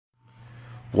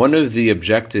One of the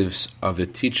objectives of the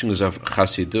teachings of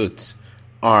Chassidut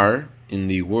are, in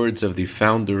the words of the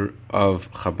founder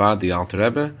of Chabad, the Alter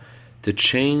Rebbe, to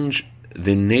change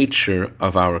the nature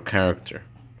of our character.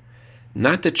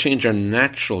 Not to change our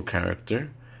natural character,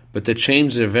 but to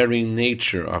change the very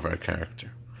nature of our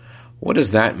character. What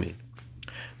does that mean?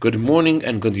 Good morning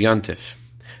and good Yantif.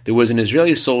 There was an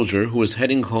Israeli soldier who was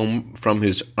heading home from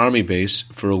his army base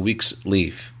for a week's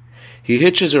leave. He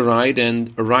hitches a ride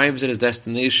and arrives at his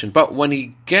destination, but when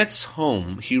he gets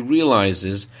home, he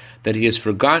realizes that he has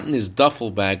forgotten his duffel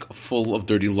bag full of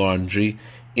dirty laundry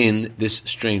in this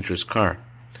stranger's car.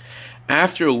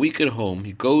 After a week at home,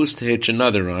 he goes to hitch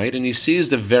another ride and he sees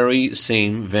the very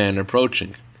same van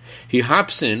approaching. He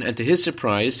hops in and to his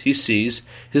surprise, he sees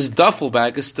his duffel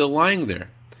bag is still lying there.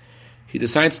 He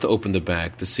decides to open the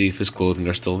bag to see if his clothing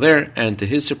are still there, and to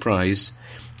his surprise,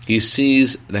 he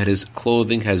sees that his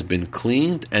clothing has been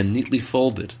cleaned and neatly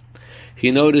folded.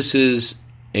 He notices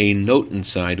a note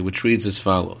inside which reads as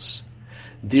follows: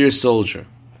 Dear soldier,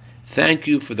 thank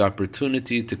you for the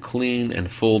opportunity to clean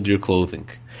and fold your clothing.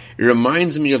 It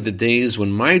reminds me of the days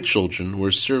when my children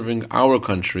were serving our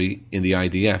country in the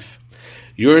IDF.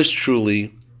 Yours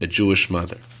truly, a Jewish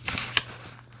mother.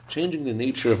 Changing the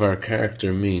nature of our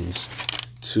character means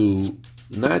to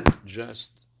not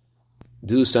just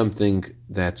do something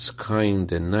that's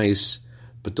kind and nice,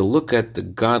 but to look at the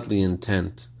godly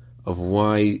intent of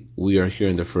why we are here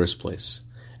in the first place,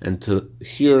 and to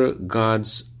hear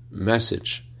God's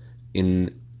message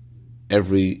in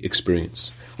every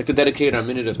experience. I'd like to dedicate our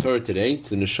minute of Torah today to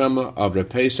the neshama of Reb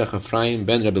Pesach Ephraim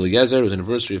ben Rabbi Eliezer, whose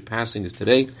anniversary of passing is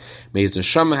today. May his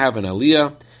neshama have an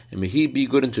aliyah, and may he be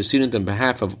good intercedent on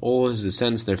behalf of all his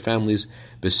descendants and their families.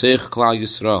 B'seich Klal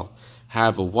Yisrael.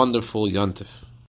 Have a wonderful Yontif.